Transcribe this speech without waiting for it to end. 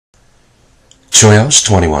Choi House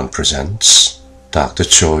 21 presents Dr.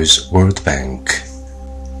 Choi's WordBank,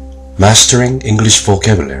 mastering English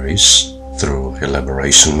vocabularies through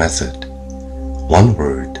Elaboration Method, one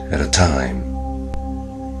word at a time.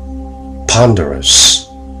 Ponderous,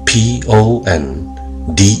 P-O-N-D-E-R-O-U-S,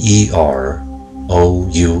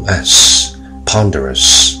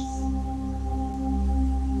 ponderous.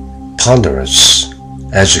 Ponderous,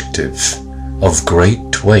 adjective, of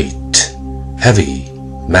great weight, heavy,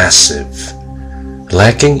 massive,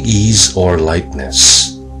 lacking ease or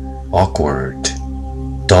lightness, awkward,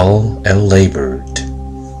 dull and labored.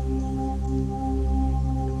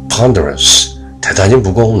 Ponderous, 대단히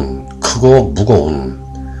무거운, 크고 무거운,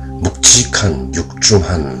 묵직한,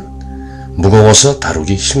 육중한, 무거워서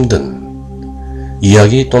다루기 힘든,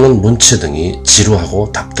 이야기 또는 문체 등이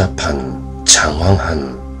지루하고 답답한,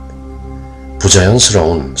 장황한,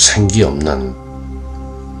 부자연스러운, 생기 없는.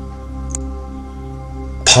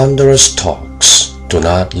 Ponderous talks do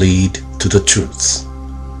not lead to the truth.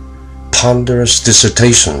 Ponderous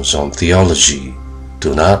dissertations on theology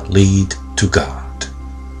do not lead to God.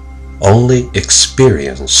 Only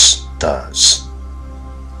experience does.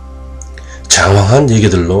 장황한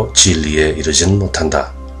얘기들로 진리에 이르진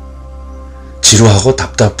못한다. 지루하고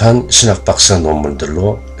답답한 신학박사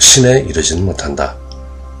논문들로 신에 이르진 못한다.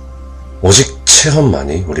 오직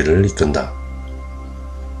체험만이 우리를 이끈다.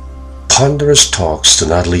 Ponderous talks do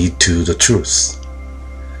not lead to the truth.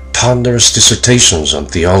 Ponderous dissertations on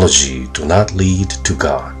theology do not lead to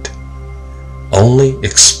God. Only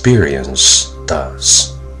experience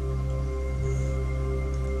does.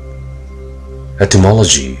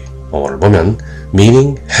 Etymology, or 보면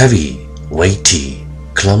meaning heavy, weighty,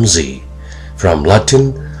 clumsy, from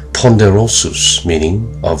Latin ponderosus,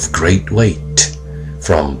 meaning of great weight,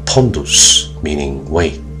 from pondus, meaning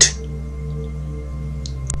weight.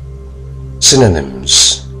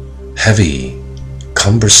 Synonyms: heavy,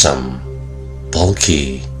 cumbersome,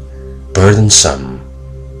 bulky, burdensome,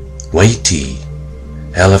 weighty,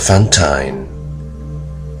 elephantine,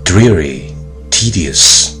 dreary,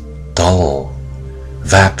 tedious, dull,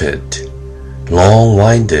 vapid,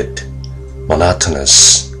 long-winded,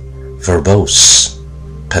 monotonous, verbose,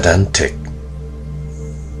 pedantic.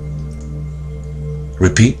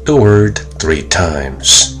 Repeat the word 3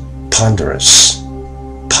 times. Ponderous,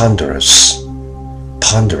 ponderous,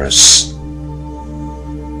 ponderous.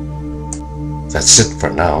 That's it for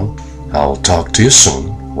now. I'll talk to you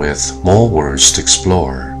soon with more words to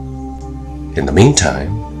explore. In the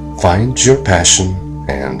meantime, find your passion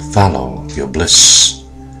and follow your bliss.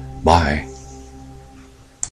 Bye.